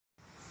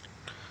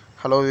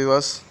Hello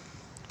viewers,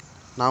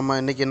 நாம்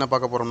இன்றைக்கி என்ன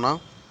பார்க்க போகிறோம்னா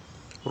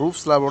ரூஃப்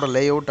ஸ்லாபோட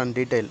லேஅவுட் அண்ட்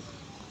டீட்டெயில்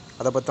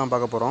அதை பற்றி தான்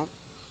பார்க்க போகிறோம்.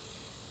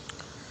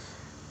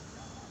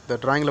 இந்த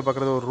ட்ராயிங்கில்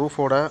பார்க்குறது ஒரு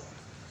ரூஃபோட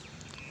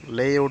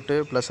லேஅவுட்டு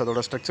ப்ளஸ்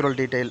அதோட ஸ்ட்ரக்சரல்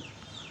டீட்டெயில்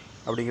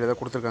அப்படிங்கிறத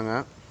கொடுத்துருக்காங்க.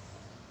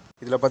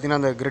 இதில்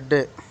பார்த்திங்கன்னா அந்த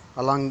கிரிட்டு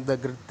அலாங் த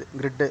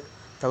கிரிட்டு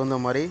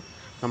தகுந்த மாதிரி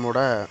நம்மளோட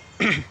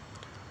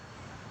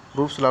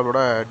ரூஃப் ஸ்லாபோட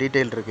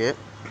டீட்டெயில் இருக்குது.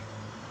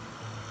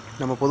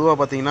 நம்ம பொதுவாக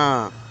பார்த்திங்கன்னா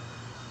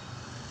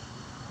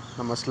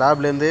நம்ம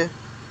ஸ்லாப்லேருந்து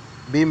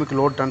பீமுக்கு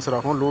லோட் ட்ரான்ஸ்ஃபர்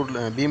ஆகும்,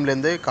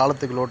 பீம்லேருந்து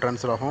காலத்துக்கு லோட்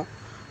ட்ரான்ஸ்ஃபர் ஆகும்,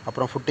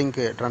 அப்புறம்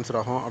ஃபுட்டிங்க்கு ட்ரான்ஸ்ஃபர்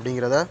ஆகும்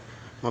அப்படிங்கிறத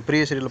நம்ம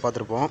ப்ரீவியஸ் வீடியோவில்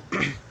பார்த்துருப்போம்.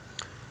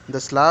 இந்த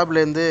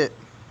ஸ்லாப்லேருந்து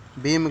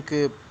பீமுக்கு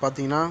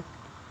பார்த்திங்கன்னா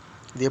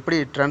இது எப்படி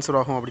ட்ரான்ஸ்ஃபர்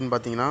ஆகும் அப்படின்னு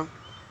பார்த்தீங்கன்னா,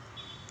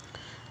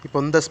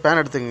 இப்போ இந்த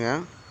ஸ்பேன் எடுத்துக்கங்க.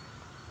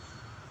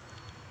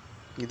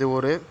 இது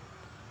ஒரு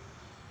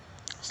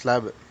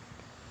ஸ்லாபு.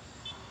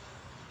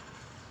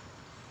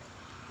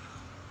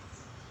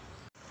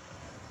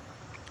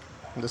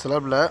 இந்த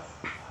ஸ்லாபில்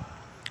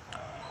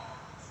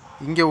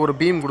இங்கே ஒரு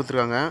பீம்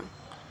கொடுத்துருக்காங்க.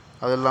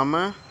 அது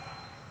இல்லாமல்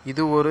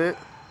இது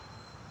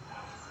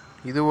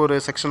ஒரு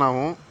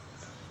செக்ஷனாகவும்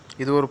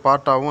இது ஒரு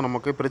பார்ட்டாகவும்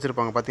நமக்கு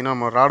பிரிச்சிருப்பாங்க. பார்த்திங்கன்னா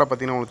நம்ம ராடை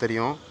பார்த்திங்கன்னா உங்களுக்கு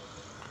தெரியும்.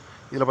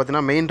 இதில்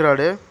பார்த்திங்கன்னா மெயின்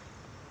ராடு,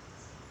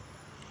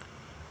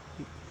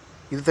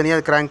 இது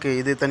தனியாக கிராங்க்கு,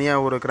 இது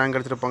தனியாக ஒரு கிராங்க்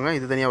அடிச்சிருப்பாங்க,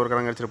 இது தனியாக ஒரு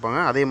கிராங்க் அடிச்சிருப்பாங்க.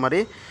 அதே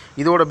மாதிரி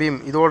இதோட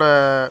பீம்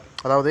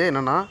அதாவது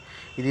என்னென்னா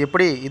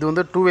இது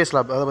வந்து 2-வே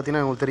ஸ்லாப். அதை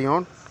பார்த்திங்கன்னா உங்களுக்கு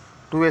தெரியும்,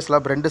 2-வே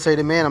ஸ்லாப். ரெண்டு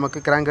சைடுமே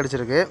நமக்கு கிராங்க்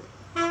அடிச்சிருக்கு.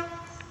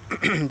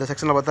 இந்த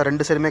செக்ஷனில் பார்த்தா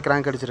ரெண்டு சைடுமே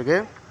கிராங்க் அடிச்சிருக்கு.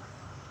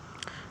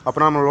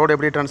 அப்புறம் நம்ம லோடு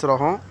எப்படி ட்ரான்ஸ்ஃபர்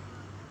ஆகும்,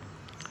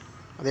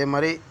 அதே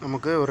மாதிரி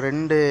நமக்கு ஒரு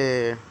 2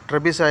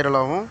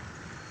 ட்ரெபிசாய்டலாகவும்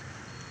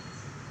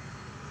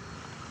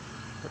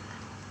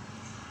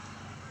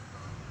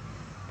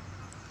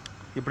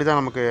இப்படி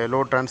தான் நமக்கு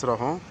லோட் ட்ரான்ஸ்ஃபர்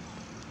ஆகும்.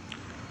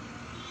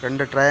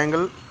 2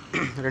 ட்ரையாங்கிள்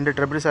 2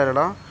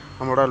 ட்ரெபிசாய்டலாக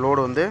நம்மளோட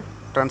லோடு வந்து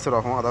ட்ரான்ஸ்ஃபர்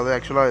ஆகும். அதாவது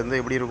ஆக்சுவலாக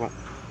வந்து எப்படி இருக்கும்,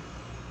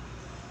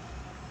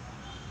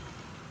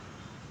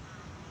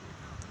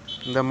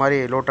 இந்த மாதிரி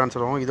லோட்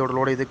ட்ரான்ஸ்ஃபர் ஆகும். இதோட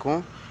லோடு இதுக்கும்,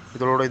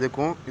 இதோட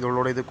இதுக்கும்,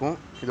 இதோட இதுக்கும்,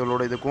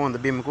 இதோட இதுக்கும், அந்த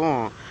பீமுக்கும்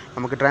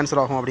நமக்கு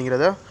ட்ரான்ஸ்ஃபர் ஆகும்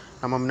அப்படிங்கிறத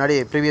நம்ம முன்னாடி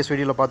ப்ரீவியஸ்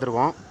வீடியோவில்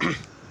பார்த்துருக்கோம்.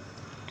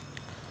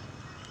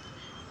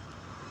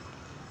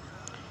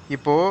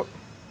 இப்போது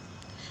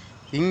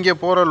இங்கே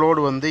போகிற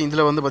லோடு வந்து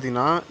இதில் வந்து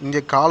பார்த்திங்கன்னா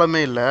இங்கே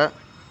காலமே இல்லை,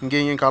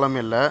 இங்கேயும்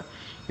காலமே இல்லை.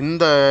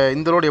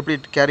 இந்த லோடு எப்படி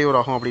கேரி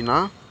ஓவர் ஆகும் அப்படின்னா,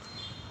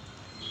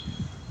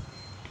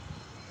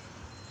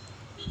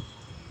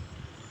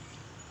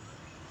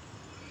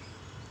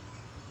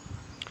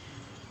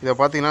 இதை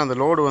பார்த்திங்கன்னா அந்த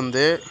லோடு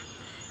வந்து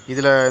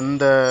இதில்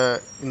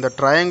இந்த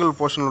ட்ரையாங்கிள்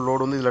போர்ஷனோட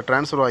லோடு வந்து இதில்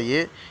ட்ரான்ஸ்ஃபர் ஆகி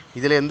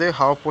இதுலேருந்து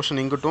ஹாஃப் போர்ஷன்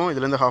இங்கிட்டும்,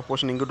 இதுலேருந்து ஹாஃப்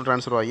போர்ஷன் இங்கிட்டும்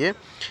ட்ரான்ஸ்ஃபர் ஆகி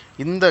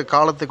இந்த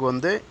காலத்துக்கு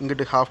வந்து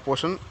இங்கிட்டு ஹாஃப்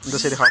போர்ஷன், இந்த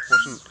சைடு ஹாஃப்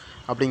போர்ஷன்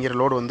அப்படிங்கிற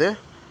லோடு வந்து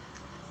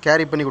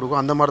கேரி பண்ணி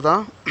கொடுக்கும். அந்த மாதிரி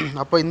தான்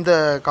அப்போ இந்த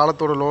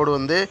காலத்தோட லோடு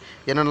வந்து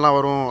என்னென்னலாம்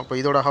வரும், இப்போ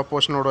இதோட ஹாஃப்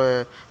போர்ஷனோட,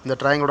 இந்த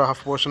ட்ரையாங்கிளோட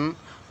ஹாஃப் போர்ஷன்,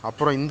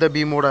 அப்புறம் இந்த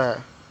பீமோட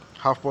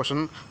ஹாஃப்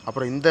போர்ஷன்,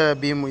 அப்புறம் இந்த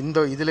பீம்,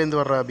 இதுலேருந்து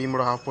வர்ற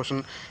பீமோட ஹாஃப்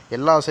போர்ஷன்,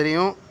 எல்லா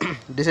சரியும்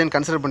டிசைன்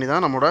கன்சிடர் பண்ணி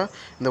தான் நம்மளோட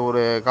இந்த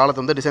ஒரு காலத்தை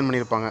வந்து டிசைன்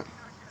பண்ணியிருப்பாங்க.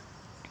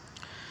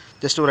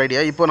 ஜஸ்ட் ஒரு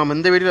ஐடியா. இப்போ நம்ம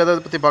இந்த வீடியோவில் எதை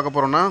பற்றி பார்க்க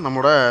போகிறோம்னா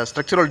நம்மளோட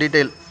ஸ்ட்ரக்சரல்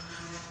டீட்டெயில்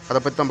அதை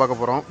பற்றி தான்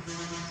பார்க்க போகிறோம்.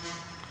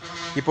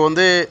 இப்போ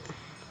வந்து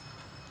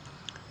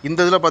இந்த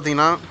இதில்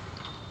பார்த்திங்கன்னா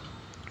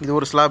இது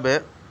ஒரு ஸ்லாபு,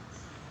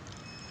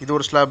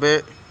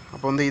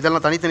 அப்போ வந்து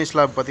இதெல்லாம் தனித்தனி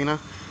ஸ்லாப்.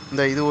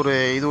 பார்த்திங்கன்னா இது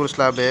ஒரு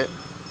ஸ்லாபு,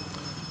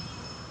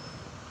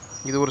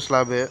 இது ஒரு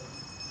ஸ்லாபு,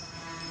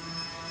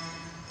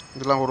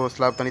 இதெல்லாம் ஒரு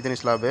ஸ்லாப், தனித்தனி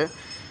ஸ்லாபு.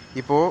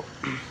 இப்போது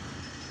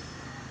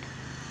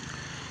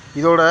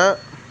இதோட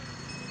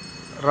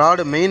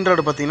ராடு, மெயின்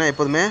ராடு பார்த்திங்கன்னா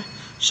எப்போதுமே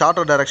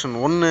ஷார்ட்டர் டைரக்ஷன்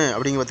 1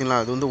 அப்படிங்க.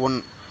 பார்த்திங்களா, இது வந்து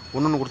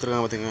 1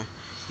 கொடுத்துருக்காங்க. பார்த்திங்க,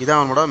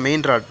 இதான் நம்மளோட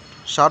மெயின் ராட்.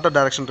 ஷார்ட்டர்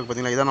டைரக்ஷன் இருக்குது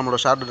பார்த்திங்களா, இதான்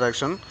நம்மளோட ஷார்ட்டர்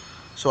டைரக்ஷன்.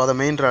 ஸோ அதை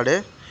மெயின் ராடு.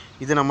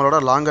 இது நம்மளோட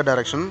லாங்கர்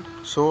டைரக்ஷன்.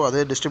 ஸோ அது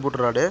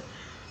டிஸ்ட்ரிபியூட்டர் ராடு.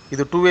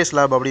 இது 2-வே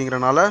ஸ்லாப்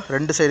அப்படிங்கிறனால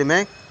ரெண்டு சைடுமே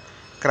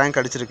கிராங்க்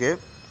அடிச்சிருக்கு.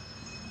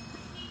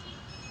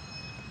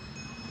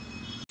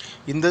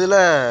 இந்த இதில்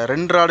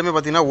 2 ராடுமே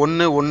பார்த்திங்கன்னா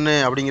 1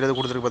 அப்படிங்கிறது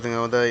கொடுத்துருக்கு.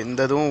 பார்த்துங்க,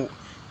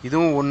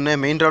 இதுவும் 1,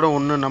 மெயின் ராடும்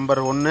 1,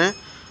 நம்பர் 1,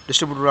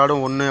 டிஸ்ட்ரிபியூட்டர்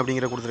ராடும் 1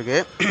 அப்படிங்கிறது கொடுத்துருக்கு.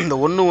 இந்த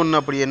 1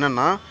 அப்படி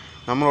என்னென்னா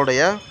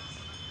நம்மளுடைய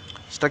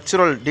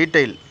ஸ்ட்ரக்சரல்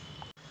டீட்டெயில்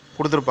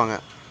கொடுத்துருப்பாங்க.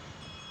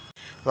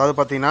 அதாவது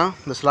பார்த்திங்கன்னா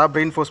இந்த ஸ்லாப்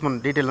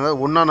ரெயின்ஃபோர்ஸ்மெண்ட் டீட்டெயில் வந்து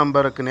 1ஆம்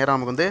நம்பருக்கு நேராக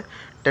நமக்கு வந்து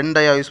 10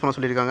 டயா யூஸ் பண்ண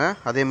சொல்லியிருக்காங்க.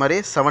 அதே மாதிரி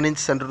 7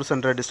 inch centre to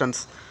centre distance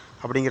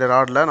அப்படிங்கிற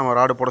ராடில் நம்ம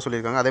ராடு போட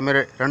சொல்லியிருக்காங்க.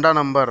 அதேமாதிரி 2ஆம்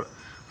நம்பர்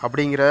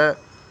அப்படிங்கிற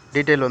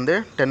டீட்டெயில் வந்து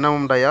 10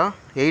 mm டயா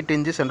 8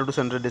 inch centre to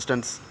centre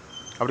distance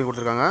அப்படி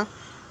கொடுத்துருக்காங்க.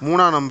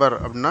 3ஆம் நம்பர்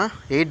அப்படின்னா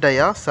 8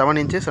 டயா 7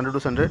 inch centre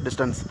to centre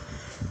distance.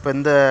 இப்போ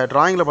இந்த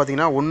ட்ராயிங்கில்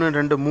பார்த்திங்கன்னா 1,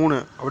 2, 3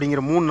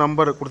 அப்படிங்கிற 3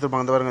 நம்பர்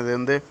கொடுத்துருப்பாங்க. இந்த பாருங்க, இது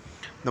வந்து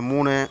இந்த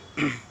 3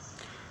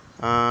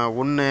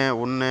 1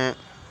 1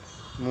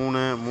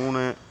 3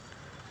 3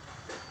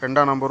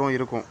 2ஆம் நம்பரும்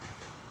இருக்கும்.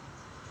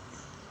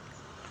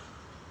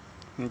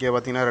 இங்கே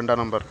பார்த்திங்கன்னா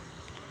 2ஆம் நம்பர்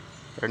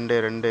 2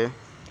 2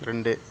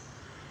 2.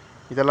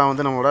 இதெல்லாம்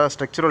வந்து நம்மளோட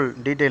ஸ்ட்ரக்சரல்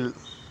டீட்டெயில்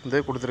வந்து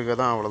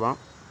கொடுத்துருக்கதான். அவ்வளோதான்.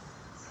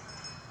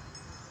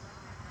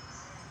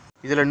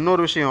 இதில்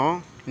இன்னொரு விஷயம்,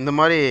 இந்த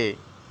மாதிரி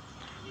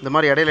இந்த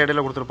மாதிரி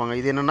இடையில கொடுத்துருப்பாங்க.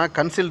 இது என்னென்னா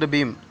கன்சில்டு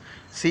பீம்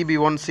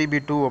CB1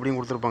 CB2 அப்படின்னு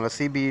கொடுத்துருப்பாங்க.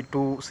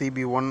 CB2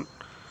 CB1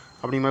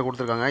 அப்படிங்கிற மாதிரி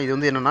கொடுத்துருக்காங்க. இது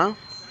வந்து என்னென்னா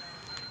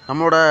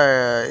நம்மளோட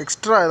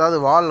எக்ஸ்ட்ரா ஏதாவது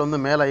வால் வந்து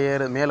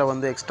மேலே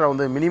வந்து எக்ஸ்ட்ரா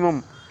வந்து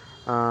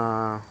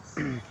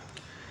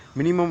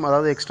மினிமம்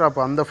அதாவது எக்ஸ்ட்ரா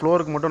இப்போ அந்த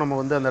ஃப்ளோருக்கு மட்டும் நம்ம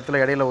வந்து அந்த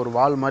இடத்துல இடையில ஒரு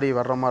வால் மாதிரி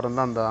வர்ற மாதிரி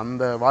இருந்தால்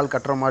அந்த வால்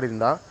கட்டுற மாதிரி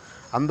இருந்தால்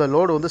அந்த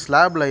லோடு வந்து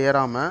ஸ்லாபில்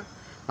ஏறாமல்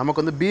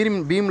நமக்கு வந்து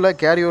பீமில்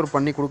கேரி ஓவர்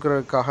பண்ணி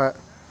கொடுக்குறதுக்காக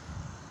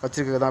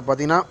வச்சுருக்கிறது தான்.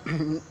 பார்த்திங்கன்னா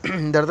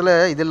இந்த இடத்துல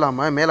இது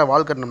இல்லாமல் மேலே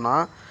வால் கட்டினோம்னா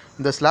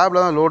இந்த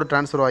ஸ்லாபில் தான் லோடு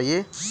ட்ரான்ஸ்ஃபர் ஆகி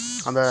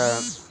அந்த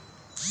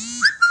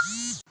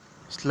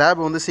ஸ்லாப்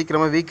வந்து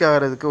சீக்கிரமாக வீக்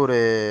ஆகிறதுக்கு ஒரு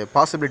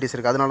பாசிபிலிட்டிஸ்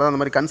இருக்குது. அதனால தான்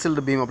அந்த மாதிரி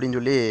கன்சில்டு பீம் அப்படின்னு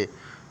சொல்லி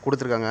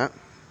கொடுத்துருக்காங்க.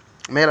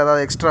 மேலே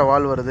ஏதாவது எக்ஸ்ட்ரா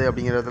வால் வருது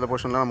அப்படிங்கிறதுல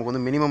போர்ஷனில் நமக்கு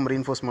வந்து மினிமம்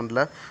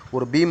ரீன்ஃபோர்ஸ்மெண்ட்டில்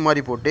ஒரு பீம்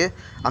மாதிரி போட்டு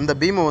அந்த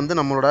பீமை வந்து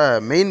நம்மளோட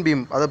மெயின்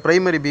பீம் அதாவது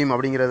ப்ரைமரி பீம்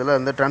அப்படிங்கிறதுல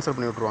வந்து ட்ரான்ஸ்ஃபர்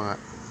பண்ணி விட்ருவாங்க.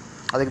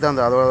 அதுக்கு தான்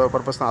அதோட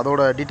பர்பஸ் தான்.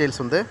 அதோட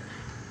டீட்டெயில்ஸ் வந்து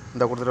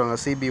இந்த கொடுத்துருவாங்க.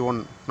 CB1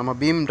 நம்ம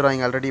பீம்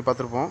ட்ராயிங் ஆல்ரெடி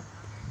பார்த்துருப்போம்.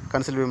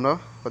 கன்சில் பீமில்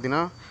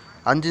பார்த்திங்கன்னா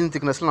 5 inch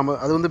திக்னஸில் நம்ம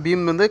அது வந்து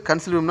பீம் வந்து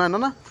கன்சில் பீம்னா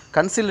என்னென்னா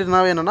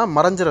கன்சில்டுனாவே என்னென்னா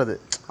மறைஞ்சிறது,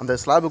 அந்த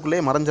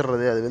ஸ்லாபுக்குள்ளேயே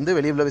மறைஞ்சிடுறது. அது வந்து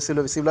வெளியில்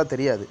விசிபிளாக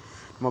தெரியாது.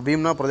 நம்ம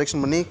பீம்னா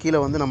ப்ரொஜெக்ஷன் பண்ணி கீழே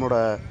வந்து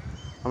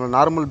நம்ம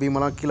நார்மல்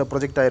பீமெல்லாம் கீழே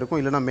ப்ரொஜெக்ட் ஆகிருக்கும்,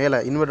 இல்லைனா மேலே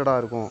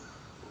இன்வெர்ட்டடாக இருக்கும்.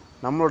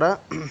 நம்மளோட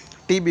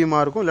T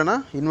பீமாக இருக்கும், இல்லைனா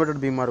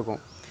இன்வெர்ட்டட் பீமாக இருக்கும்.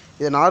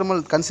 இது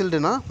நார்மல்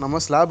கன்சில்டுனா நம்ம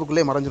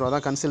ஸ்லாபுக்குள்ளே மறைஞ்சிடும்.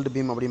 அதான் கன்சில்டு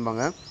பீம்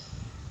அப்படிம்பாங்க.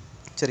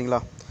 சரிங்களா?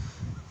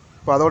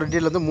 இப்போ அதோட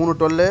டீட்டெயில் வந்து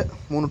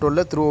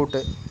 312 through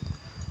out,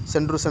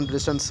 centre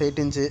distance 8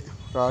 inch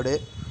rod.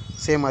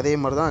 Same அதே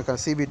மாதிரி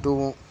தான்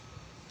CB2வும்.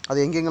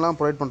 அது எங்கெங்கெல்லாம்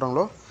ப்ரொவைட்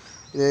பண்ணுறாங்களோ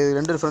இது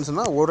 2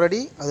 டிஃப்ரென்ஸ்னால் ஒரு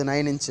அடி அது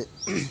 9 inch.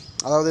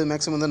 அதாவது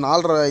மேக்ஸிமம் வந்து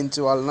 4.5 inch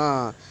வால்னால்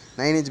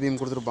 9 inch பீம்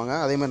கொடுத்துருப்பாங்க.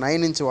 அதேமாதிரி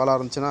 9 inch வாலாக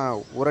இருந்துச்சுன்னா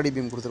ஒரு அடி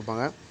பீம்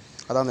கொடுத்துருப்பாங்க.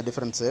 அதான் அந்த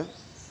டிஃப்ரென்ஸு.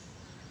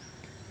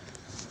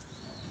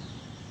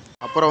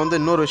 அப்புறம் வந்து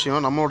இன்னொரு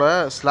விஷயம், நம்மளோட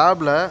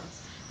ஸ்லாபில்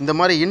இந்த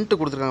மாதிரி இன்ட்டு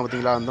கொடுத்துருக்காங்க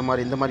பார்த்தீங்களா?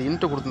 இந்த மாதிரி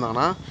இன்ட்டு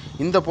கொடுத்துருந்தாங்கன்னா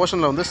இந்த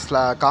போர்ஷனில் வந்து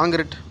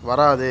காங்கிரீட்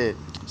வராது,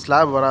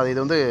 ஸ்லாப் வராது, இது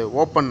வந்து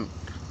ஓப்பன்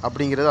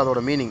அப்படிங்கிறது அதோட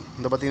மீனிங்.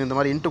 பார்த்திங்கன்னா இந்த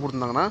மாதிரி இன்ட்டு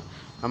கொடுத்துருந்தாங்கன்னா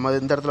நம்ம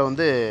இந்த இடத்துல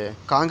வந்து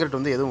காங்கிரீட்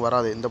வந்து எதுவும்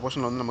வராது. இந்த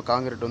போர்ஷனில் வந்து நம்ம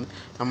காங்கிரீட்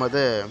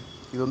வந்து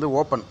இது வந்து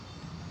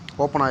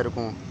ஓப்பனாக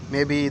இருக்கும்.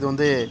 மேபி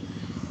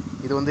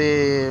இது வந்து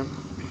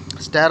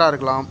ஸ்டேராக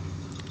இருக்கலாம்,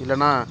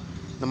 இல்லைனா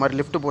இந்த மாதிரி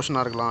லிஃப்ட்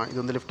போர்ஷனாக இருக்கலாம். இது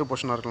வந்து லிஃப்ட்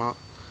போர்ஷனாக இருக்கலாம்.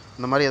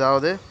 இந்த மாதிரி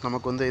ஏதாவது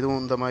நமக்கு வந்து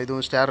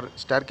இதுவும்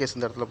ஸ்டேர் கேஸ்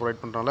இந்த இடத்துல ப்ரொவைட்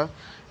பண்ணுறனால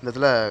இந்த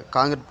இடத்துல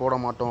காங்கிரீட் போட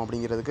மாட்டோம்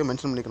அப்படிங்கிறதுக்கு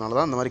மென்ஷன் பண்ணிக்கிறனால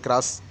தான் இந்த மாதிரி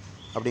கிராஸ்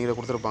அப்படிங்கிறத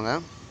கொடுத்துருப்பாங்க.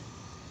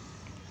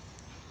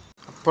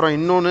 அப்புறம்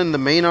இன்னொன்று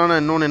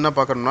இன்னொன்று என்ன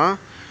பார்க்கணும்னா,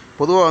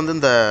 பொதுவாக வந்து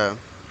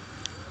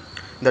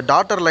இந்த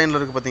டாட்டர் லைனில்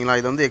இருக்குது பார்த்தீங்களா?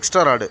 இது வந்து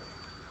எக்ஸ்ட்ரா ராடு.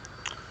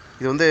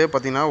 இது வந்து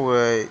பார்த்திங்கன்னா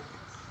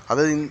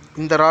அதாவது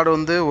இந்த ராடு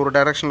வந்து ஒரு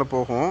டைரெக்ஷனில்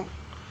போகும்.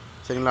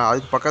 சரிங்களா?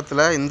 அதுக்கு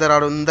பக்கத்தில் இந்த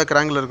ராடு இந்த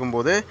கிராங்கில்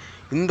இருக்கும்போது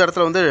இந்த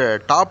இடத்துல வந்து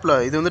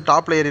இது வந்து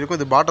டாப்பில் ஏறி இருக்கும்.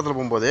 இது பாட்டத்தில்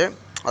போகும்போது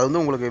அது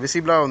வந்து உங்களுக்கு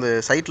விசிபிளாக வந்து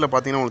சைட்டில்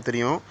பார்த்தீங்கன்னா உங்களுக்கு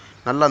தெரியும்.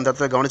 நல்லா அந்த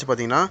இடத்துல கவனித்து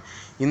பார்த்தீங்கன்னா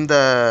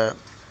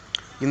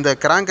இந்த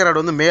கிராங்க்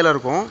ராடு வந்து மேலே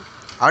இருக்கும்.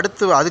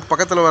 அடுத்து அதுக்கு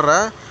பக்கத்தில் வர்ற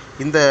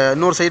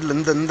இன்னொரு சைடில்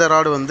இந்த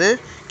ராடு வந்து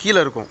கீழே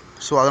இருக்கும்.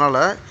 ஸோ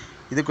அதனால்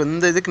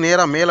இதுக்கு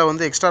நேராக மேலே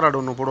வந்து எக்ஸ்ட்ரா ராடு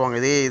ஒன்று போடுவாங்க.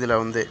 இதே இதில்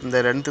வந்து இந்த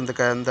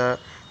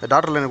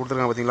டாட்டர் லைனை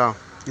கொடுத்துருக்காங்க பார்த்தீங்களா?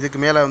 இதுக்கு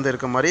மேலே வந்து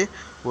இருக்க மாதிரி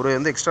ஒரு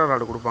எக்ஸ்ட்ரா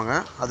ராடு கொடுப்பாங்க.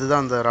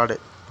 அதுதான் அந்த ராடு.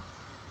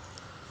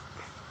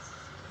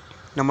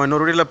 நம்ம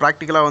இன்னொரு வீடியோவில்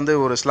ப்ராக்டிக்கலாக வந்து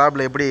ஒரு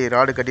ஸ்லாபில் எப்படி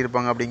ராடு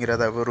கட்டியிருப்பாங்க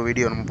அப்படிங்கிறத ஒரு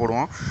வீடியோ நம்ம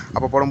போடுவோம்.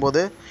 அப்போ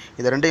போடும்போது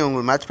இதை ரெண்டையும்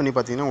உங்களுக்கு மேட்ச் பண்ணி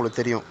பார்த்தீங்கன்னா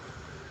உங்களுக்கு தெரியும்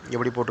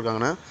எப்படி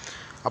போட்டிருக்காங்கன்னு.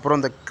 அப்புறம்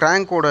இந்த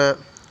கிராங்கோட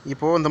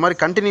இப்போது இந்த மாதிரி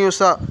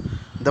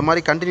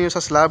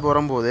கண்டினியூஸாக ஸ்லாப்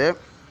வரும்போது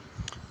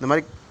இந்த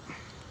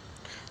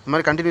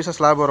மாதிரி கண்டினியூஸாக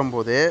ஸ்லாப்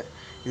வரும்போது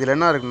இதில்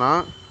என்ன இருக்குன்னா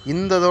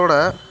இதோட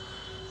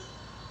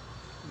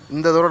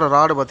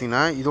ராடு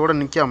பார்த்திங்கன்னா இதோட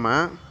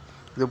நிற்காமல்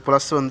இது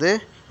ப்ளஸ் வந்து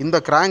இந்த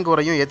கிராங்க்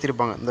வரையும்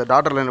ஏற்றிருப்பாங்க. இந்த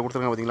டாட்டர் லைனில்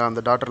கொடுத்துருக்காங்க பார்த்தீங்களா?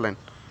 இந்த டாட்டர்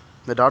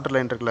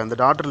லைன் இருக்குல்ல, இந்த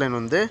டாட்டர் லைன்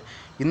வந்து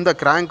இந்த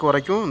கிராங்க்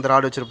வரைக்கும் இந்த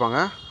ராடு வச்சுருப்பாங்க.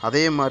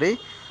 அதே மாதிரி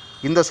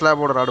இந்த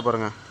ஸ்லாபோட ராடு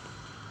பாருங்கள்,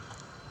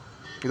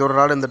 இதோட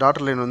ராடு இந்த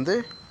டாட்டர் லைன் வந்து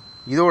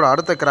இதோட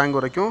அடுத்த கிராங்க்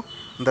வரைக்கும்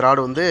இந்த ராடு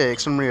வந்து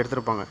எக்ஸ்டெண்ட் பண்ணி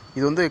எடுத்திருப்பாங்க.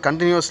 இது வந்து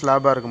கண்டினியூஸ்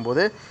ஸ்லாபாக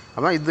இருக்கும்போது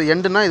அதான் இது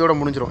எண்டுனா இதோட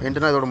முடிஞ்சிடும்.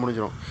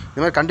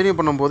 இது மாதிரி கண்டினியூ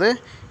பண்ணும்போது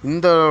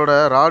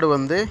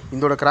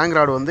இதோட கிராங்க்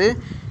ராடு வந்து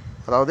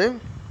அதாவது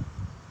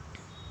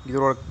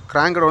இதோட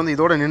கிராங்க் ராடு வந்து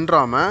இதோட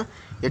நின்றாமல்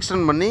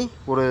எக்ஸ்டெண்ட் பண்ணி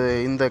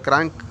இந்த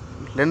கிராங்க்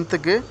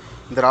லென்த்துக்கு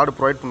இந்த ராடு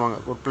ப்ரொவைட் பண்ணுவாங்க,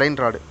 ஒரு பிளைன்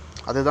ராடு.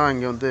 அதுதான்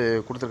இங்கே வந்து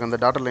கொடுத்துருக்காங்க,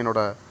 இந்த டாட்டர்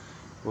லைனோட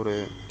ஒரு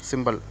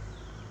சிம்பிள்.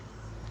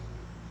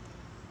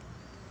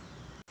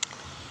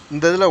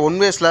 இந்த இதில் ஒன்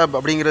வே ஸ்லாப்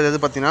அப்படிங்கிறது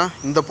பார்த்திங்கன்னா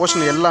இந்த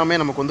போர்ஷன் எல்லாமே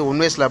நமக்கு வந்து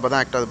ஒன் வே ஸ்லாப்பை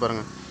தான் ஆக்ட் ஆகுது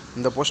பாருங்கள்.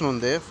 இந்த போர்ஷன்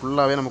வந்து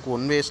ஃபுல்லாகவே நமக்கு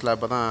ஒன் வே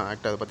ஸ்லாப்பை தான்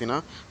ஆக்ட் ஆகுது. பார்த்திங்கன்னா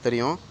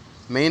தெரியும்,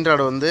 மெயின்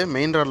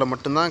ராடில்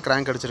மட்டும்தான்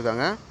கிராங்க்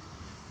அடிச்சிருக்காங்க.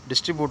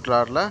 டிஸ்ட்ரிபியூட்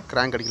ராடில்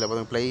கிராங்க் அடிக்கல.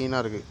 பார்த்திங்க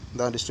ப்ளைனாக இருக்குது.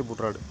 இதான்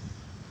டிஸ்ட்ரிபியூட் ராடு.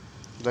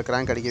 இதில்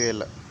கிராங்க் அடிக்கவே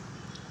இல்லை,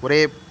 ஒரே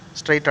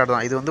ஸ்ட்ரைட் ராடு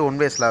தான். இது வந்து ஒன்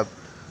வே ஸ்லாப்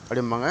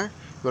அப்படிம்பாங்க.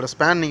 இதோட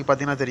ஸ்பேன் நீங்கள்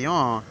பார்த்தீங்கன்னா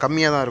தெரியும்,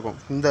 கம்மியாக தான் இருக்கும்.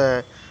 இந்த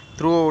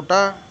த்ரூ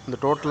அவுட்டாக இந்த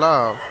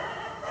டோட்டலாக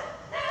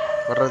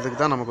வர்றதுக்கு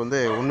தான் நமக்கு வந்து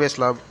ஒன் வே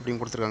ஸ்லாப் அப்படின்னு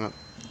கொடுத்துருக்காங்க.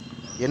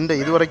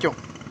 இது வரைக்கும்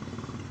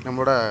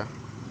நம்மளோட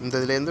இந்த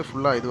இதுலேருந்து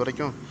ஃபுல்லாக இது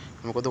வரைக்கும்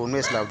நமக்கு வந்து ஒன்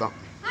வே ஸ்லாப் தான்.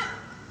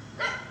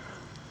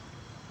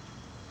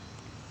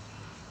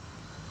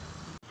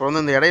 அப்புறம்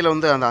வந்து இந்த இடையில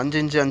வந்து அந்த 5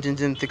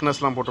 இன்ச்சு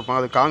திக்னஸ்லாம்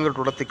போட்டிருப்பாங்க. அது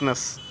காங்கிரீட்டோட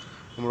திக்னஸ்,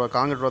 நம்மளோட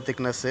காங்கிரீட்டோட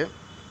திக்னஸ்ஸு.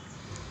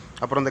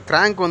 அப்புறம் இந்த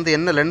கிராங்க் வந்து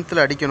என்ன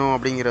லென்த்தில் அடிக்கணும்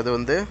அப்படிங்கிறது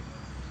வந்து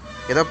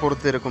எதை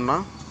பொறுத்து இருக்கும்னா,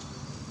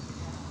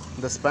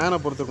 இந்த ஸ்பேனை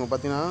பொறுத்து இருக்கும்.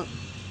 பார்த்தீங்கன்னா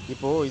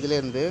இப்போது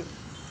இதுலேருந்து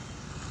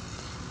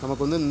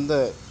நமக்கு வந்து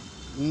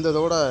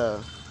இதோட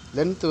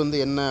லென்த்து வந்து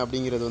என்ன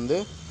அப்படிங்கிறது வந்து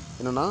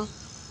என்னென்னா,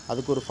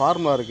 அதுக்கு ஒரு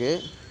ஃபார்முலா இருக்குது.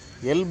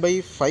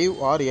 L/5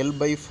 R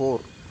L/4.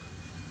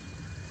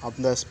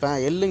 அந்த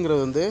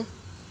எல்லுங்கிறது வந்து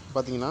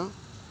பார்த்திங்கன்னா,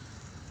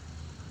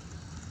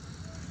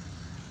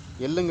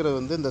 எல்லுங்கிறது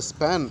வந்து இந்த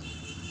ஸ்பேன்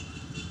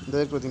இந்த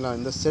இருக்குது பார்த்திங்களா,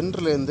 இந்த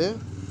சென்டர்லேருந்து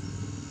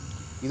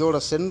இதோட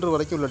சென்டர்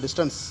வரைக்கும் உள்ள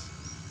டிஸ்டன்ஸ்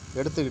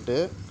எடுத்துக்கிட்டு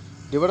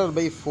டிவைடட்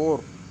பை 4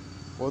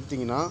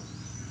 போத்திங்கன்னா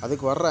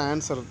அதுக்கு வர்ற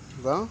ஆன்சர்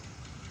தான்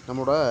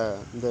நம்மளோட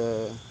இந்த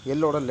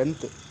எல்லோட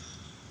லென்த்து.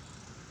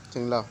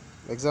 சரிங்களா?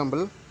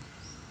 எக்ஸாம்பிள்,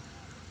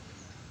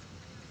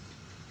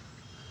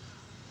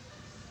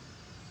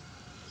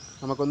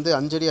 நமக்கு வந்து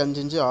 5 அடி 5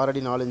 இன்ச்சு, 6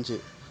 அடி 4 இன்ச்சு,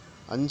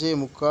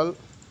 5.75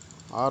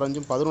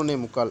 6 5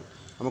 11.75.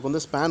 நமக்கு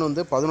வந்து ஸ்பேன்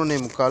வந்து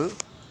 11.75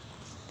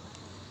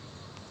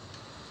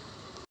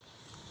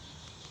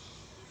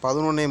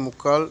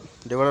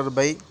 டிவைடட்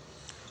பை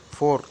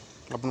 4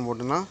 அப்படின்னு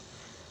போட்டிங்கன்னா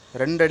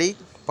 2 அடி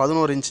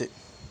 11 இன்ச்சு.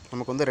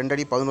 நமக்கு வந்து 2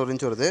 அடி 11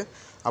 இன்ச்சு வருது.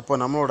 அப்போ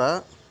நம்மளோட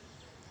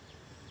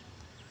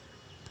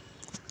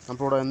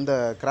இந்த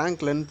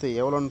கிராங்க் லென்த்து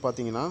எவ்வளோன்னு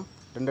பார்த்தீங்கன்னா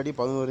 2 அடி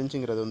 11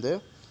 இன்ச்சுங்கிறது வந்து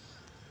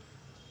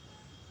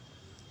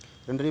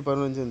 2 அடி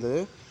 11 இன்ச்சு வந்து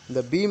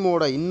இந்த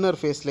பீமோட இன்னர்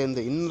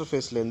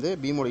ஃபேஸ்லேருந்து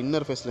பீமோட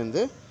இன்னர்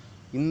ஃபேஸ்லேருந்து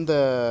இந்த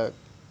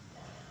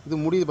இது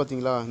முடியுது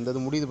பார்த்தீங்களா, இந்த இது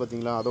முடியுது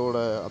பார்த்தீங்களா,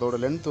 அதோட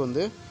லென்த்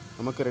வந்து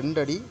நமக்கு 2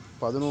 அடி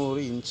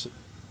 11 இன்ச்சு.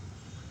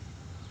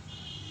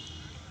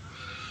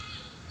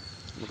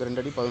 நமக்கு 2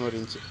 அடி 11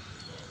 இன்ச்சு.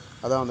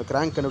 அதான் அந்த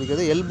கிராங்க்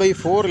கண்டுபிடிக்கிறது.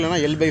 L/4 இல்லைனா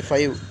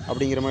L/5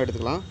 அப்படிங்கிற மாதிரி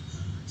எடுத்துக்கலாம்.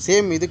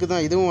 சேம் இதுக்கு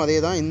தான், இதுவும் அதே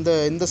தான்.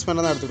 இந்த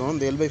ஸ்பேனை தான் எடுத்துக்கணும்.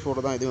 இந்த L/4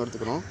 தான் இதுவும்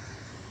எடுத்துக்கணும்.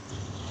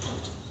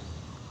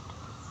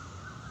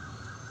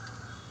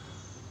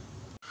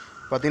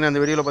 பார்த்திங்கன்னா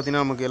இந்த வீடியோவில்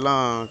பார்த்திங்கன்னா நமக்கு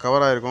எல்லாம்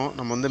கவர் ஆகிருக்கும்.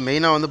 நம்ம வந்து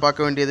மெயினாக வந்து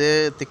பார்க்க வேண்டியது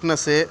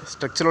திக்னஸ்ஸு,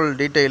 ஸ்ட்ரக்சரல்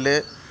டீட்டெயிலு,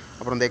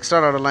 அப்புறம் இந்த எக்ஸ்ட்ரா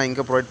ஆர்டர்லாம்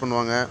எங்கே ப்ரொவைட்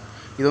பண்ணுவாங்க.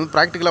 இது வந்து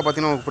ப்ராக்டிக்கலாக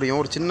பார்த்திங்கன்னா நமக்கு புரியும்.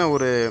 ஒரு சின்ன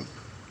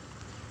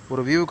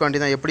ஒரு வியூக்காண்டி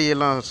தான் எப்படி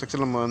எல்லாம்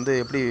ஸ்ட்ரக்சர் நம்ம வந்து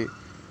எப்படி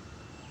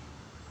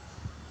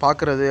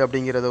பார்க்குறது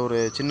அப்படிங்கிறத ஒரு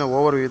சின்ன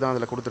ஓவர் வியூ தான்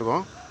அதில்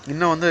கொடுத்துருக்கோம்.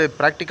 இன்னும் வந்து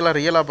ப்ராக்டிக்கலாக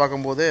ரியலாக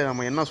பார்க்கும்போது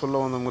நம்ம என்ன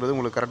சொல்ல வந்தோங்கிறது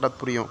உங்களுக்கு கரெக்டாக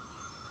புரியும்.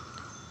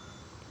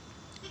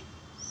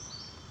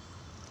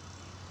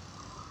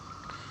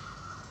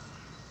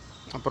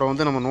 அப்புறம்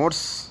வந்து நம்ம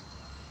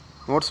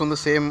நோட்ஸ் வந்து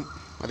சேம்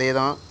அதே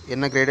தான்.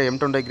 என்ன grade,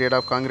 M20 great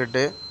of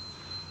concrete,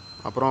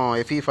 அப்புறம்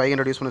FE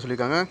 500 யூஸ் பண்ண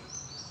சொல்லியிருக்காங்க.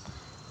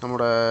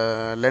 நம்மளோட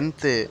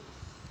லென்த்து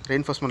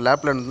ரெயின்ஃபோர்ஸ்மெண்ட்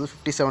லேப் லென்த் வந்து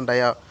 57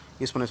 டயா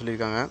யூஸ் பண்ண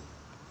சொல்லியிருக்காங்க.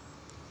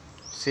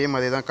 சேம்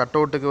அதே தான். கட்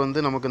அவுட்டுக்கு வந்து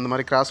நமக்கு இந்த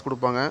மாதிரி கிராஸ்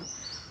கொடுப்பாங்க.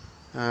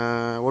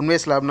 ஒன் வே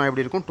ஸ்லாப்னா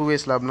எப்படி இருக்கும், 2 வே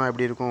ஸ்லாப்னா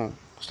எப்படி இருக்கும்,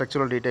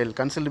 ஸ்ட்ரக்சரல் டீட்டெயில்,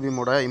 கன்சில்டு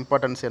பீமோட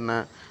இம்பார்ட்டன்ஸ் என்ன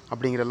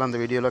அப்படிங்கிறதெல்லாம்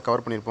அந்த வீடியோவில்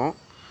கவர் பண்ணியிருப்போம்.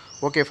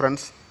 ஓகே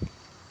ஃப்ரெண்ட்ஸ்,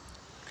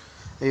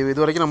 இது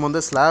வரைக்கும் நம்ம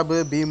வந்து ஸ்லாபு,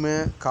 பீமு,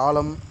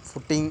 காலம்,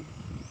 ஃபுட்டிங்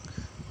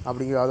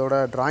அப்படிங்கிற அதோட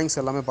ட்ராயிங்ஸ்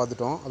எல்லாமே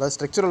பார்த்துட்டோம். அதாவது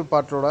ஸ்ட்ரக்சரல்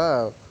பார்ட்டோட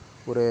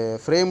ஒரு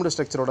ஃப்ரேம்டு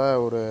ஸ்ட்ரக்சரோட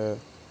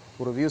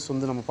ஒரு வியூஸ்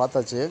வந்து நம்ம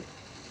பார்த்தாச்சு.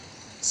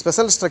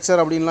 ஸ்பெஷல்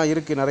ஸ்ட்ரக்சர் அப்படின்லாம்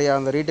இருக்குது நிறையா.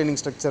 அந்த ரீட்டைனிங்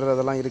ஸ்ட்ரக்சர்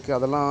அதெல்லாம் இருக்குது.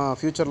 அதெல்லாம்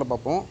ஃப்யூச்சரில்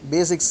பார்ப்போம்.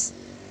 பேசிக்ஸ்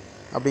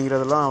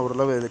அப்படிங்கிறதெல்லாம்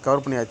ஓரளவு இது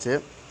கவர் பண்ணியாச்சு.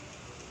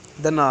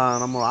 தென்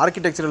நம்ம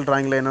ஆர்கிடெக்சரல்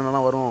ட்ராயிங்கில்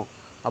என்னென்னலாம் வரும்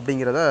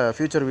அப்படிங்கிறத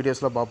ஃப்யூச்சர்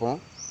வீடியோஸில் பார்ப்போம்.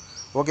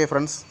 ஓகே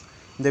ஃப்ரெண்ட்ஸ்,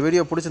 இந்த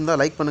வீடியோ பிடிச்சிருந்தா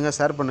லைக் பண்ணுங்கள்,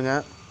 ஷேர்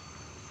பண்ணுங்கள்,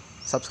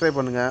 சப்ஸ்கிரைப்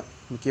பண்ணுங்கள்.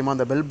 முக்கியமாக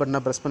அந்த பெல் பட்டனை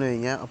ப்ரெஸ் பண்ணி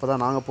வைங்க. அப்போ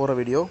தான் நாங்கள் போகிற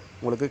வீடியோ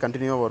உங்களுக்கு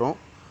கண்டினியூவாக வரும்.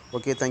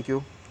 Okay, thank you.